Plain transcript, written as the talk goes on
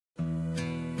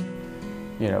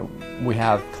We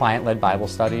have client-led Bible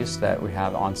studies that we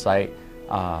have on site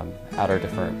at our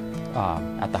different,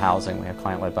 at the housing. We have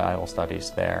client-led Bible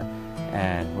studies there.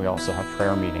 And we also have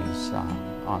prayer meetings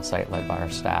on site led by our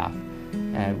staff.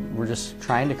 And we're just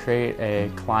trying to create a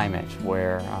climate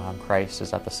where Christ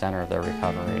is at the center of their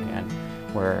recovery, and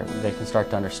where they can start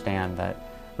to understand that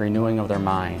renewing of their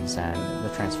minds and the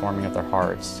transforming of their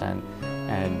hearts, and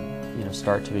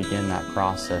start to begin that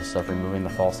process of removing the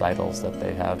false idols that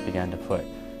they have begun to put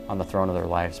on the throne of their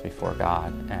lives before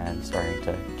God, and starting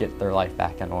to get their life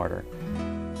back in order.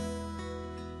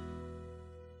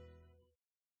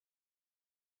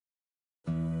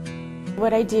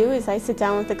 What I do is I sit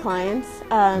down with the clients,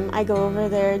 I go over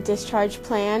their discharge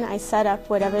plan, I set up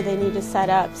whatever they need to set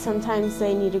up. Sometimes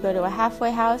they need to go to a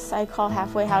halfway house. I call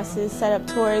halfway houses, set up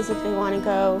tours if they want to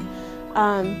go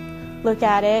look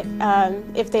at it.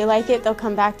 If they like it, they'll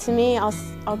come back to me.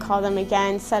 I'll call them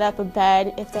again, set up a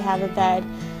bed if they have a bed.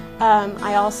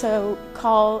 I also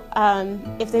call,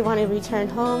 if they want to return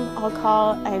home, I'll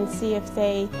call and see if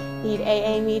they need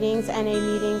AA meetings, NA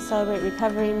meetings, Celebrate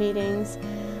Recovery meetings.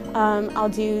 I'll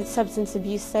do substance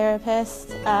abuse therapists,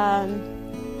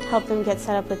 help them get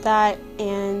set up with that,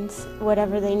 and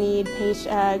whatever they need,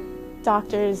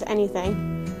 doctors,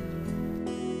 anything.